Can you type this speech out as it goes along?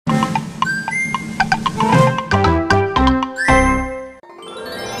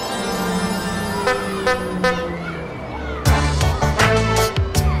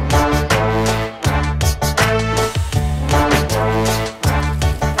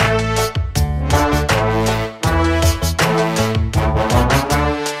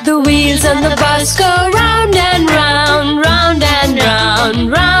on the bus go round and round, round and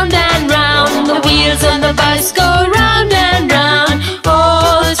round, round and round. The wheels on the bus go round and round,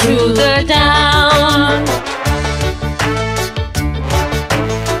 all through the town.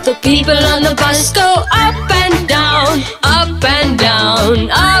 The people on the bus go up and down, up and down,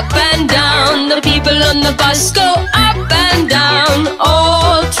 up and down. The people on the bus go up and down,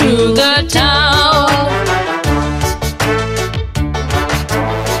 all through the town.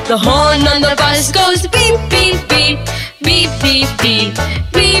 The horn on the bus goes beep, beep, beep, beep, beep, beep,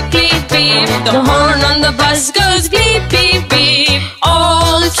 beep, beep, beep. The horn on the bus goes beep, beep, beep,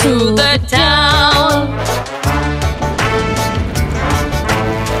 all through the town.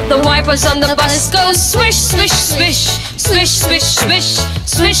 The wipers on the bus go swish, swish, swish, swish, swish, swish,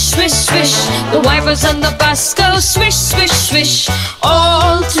 swish, swish, swish. The wipers on the bus go swish, swish, swish,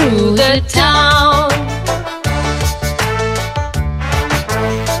 all through the town.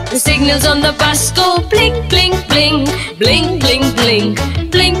 The signals on the bus go blink, blink, blink, blink, blink, blink,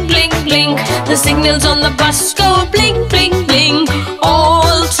 blink, blink, blink. The signals on the bus go blink, blink, blink,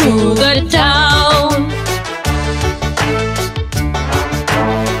 all through the town.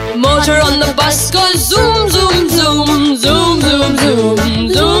 Motor on the bus goes zoom, zoom, zoom, zoom, zoom, zoom,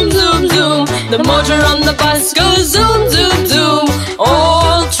 zoom, zoom, zoom. The motor on the bus goes zoom, zoom, zoom,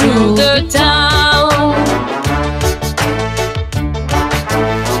 all through the town.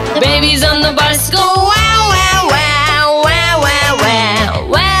 The babies on the bus go wow, wow, wow, wow, wow, wow,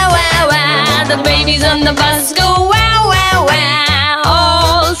 wow, wow, wow. The babies on the bus go wow, wow, wow,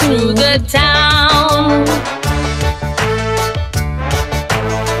 all through the town.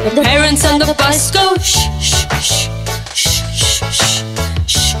 The parents on the bus go shh, shh, shh, shh, shh, shh,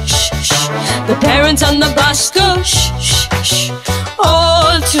 shh, shh, shh. The parents on the bus go shh, shh, shh,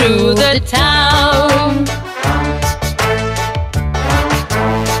 all through the town.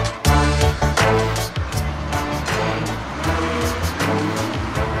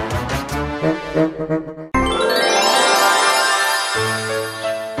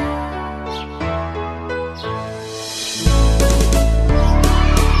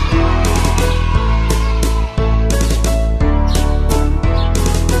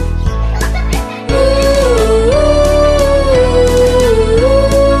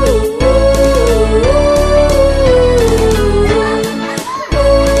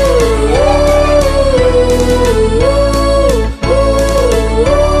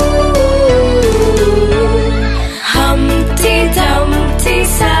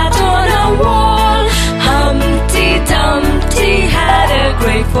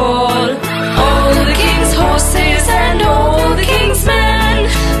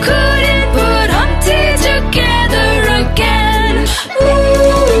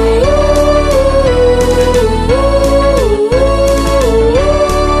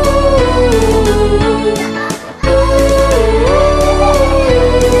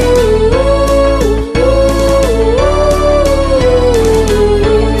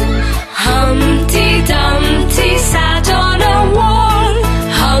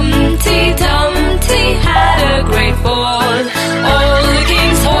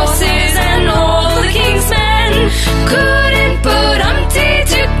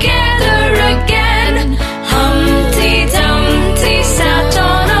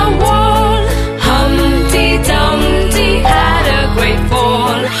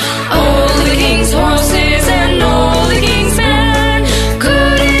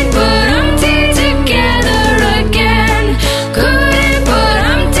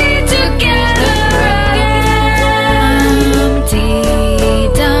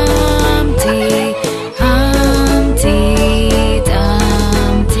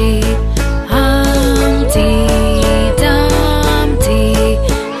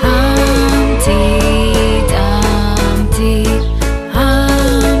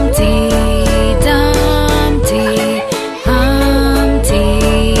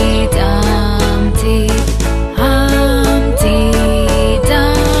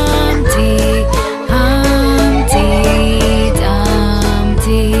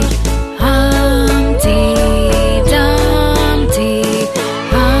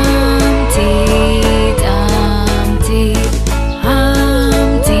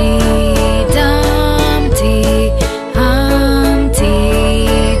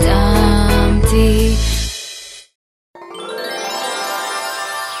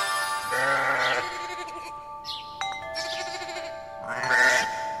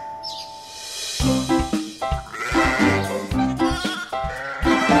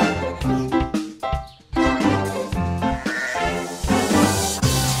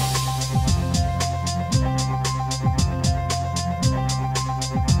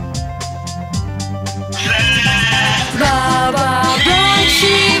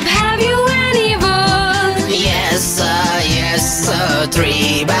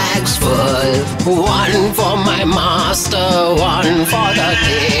 3 bags full. One for my master, one for the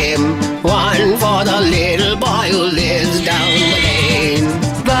dame, one for the little boy who lives down the lane.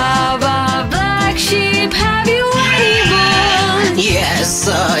 Baa Baa Black Sheep, have you any wool? Yes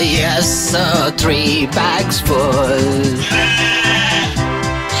sir, 3 bags full.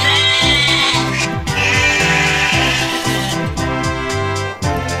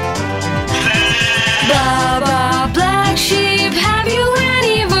 Baa Baa Black Sheep, have you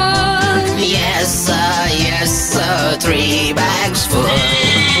any wool? Yes sir, 3 bags full.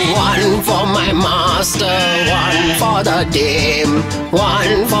 One for my master, one for the dame,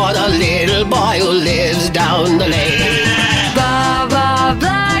 one for the little boy who lives down the lane. Baa Baa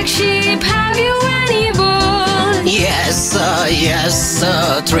Black Sheep, have you any wool? Yes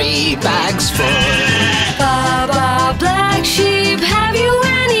sir, 3 bags full. Baa Baa Black Sheep, have you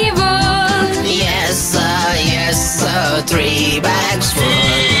any wool? Yes sir, 3 bags full.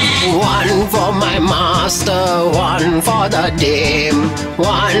 One for my master, one for the dame,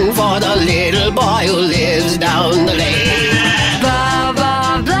 one for the little boy who lives down the lane. Baa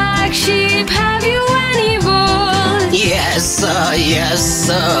Baa Black Sheep, have you any wool? Yes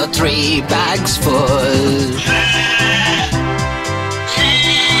sir, 3 bags full.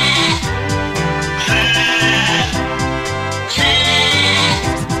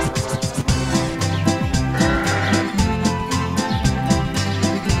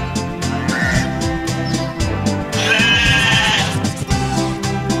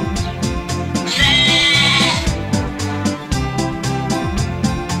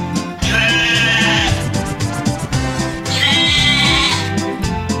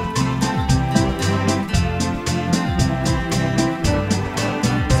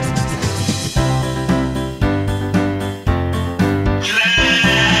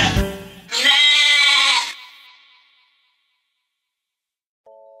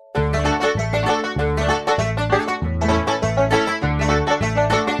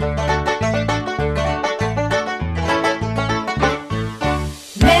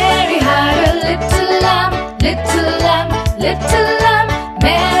 Little lamb,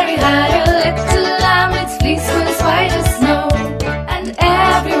 Mary had a little lamb. Its fleece was white as snow. And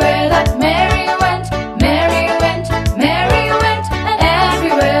everywhere that Mary went, Mary went, Mary went. And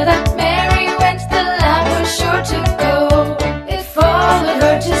everywhere that Mary went, the lamb was sure to go. It followed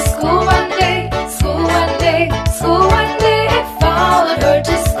her to school one day, school one day, school one day. It followed her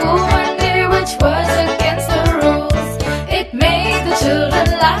to school one day, which was against the rules. It made the children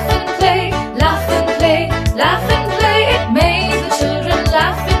laugh and play, laugh and play, laugh and play. It made the children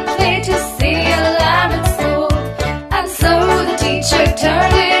laugh and play to see a lamb at school. And so the teacher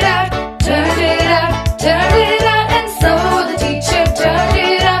turned it out, turned it out, turned it out. And so the teacher turned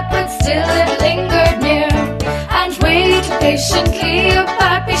it out, but still it lingered near. And waited patiently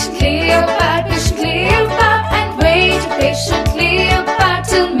about, patiently about, patiently about. And waited patiently about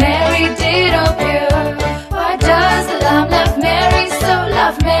till Mary did appear. Why does the lamb love Mary so,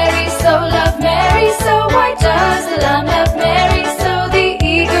 love Mary so, love Mary so? Why does the lamb love Mary so? The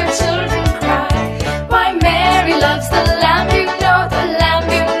eager children cry. Why Mary loves the lamb, you know, the lamb,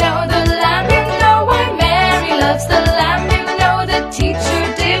 you know, the lamb, you know. Why Mary loves the lamb, you know, the teacher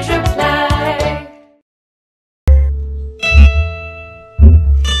did reply.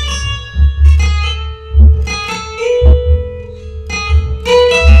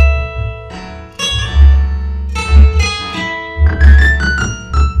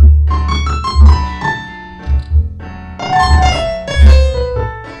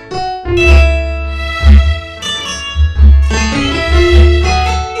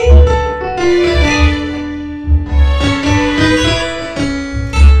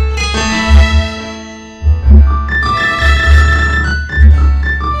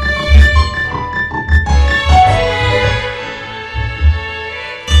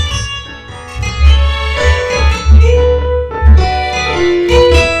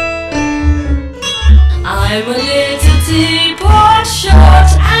 I'm a little teapot, short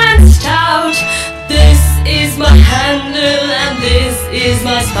and stout. This is my handle and this is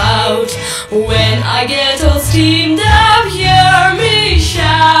my spout. When I get all steamed up, hear me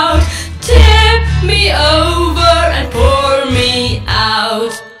shout. Tip me over and pour me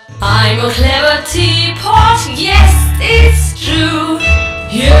out. I'm a clever teapot, yes, it's true.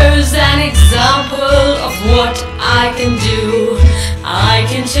 Here's an example of what I can do. I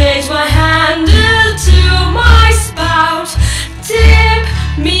can change my handle to my spout. Tip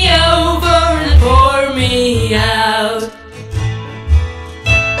me over and pour me out.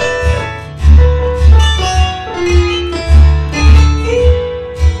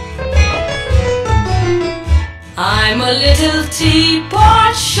 I'm a little teapot,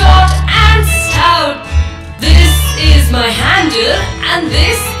 but short and stout. This is my handle and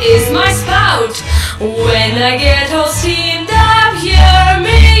this is my spout. When I get all steamed up, hear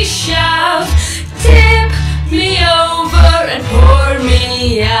me shout. Tip me over and pour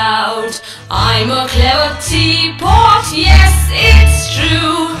me out. I'm a clever teapot, yes, it's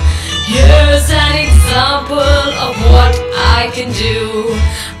true. Here's an example of what I can do.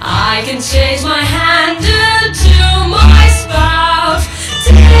 I can change my handle to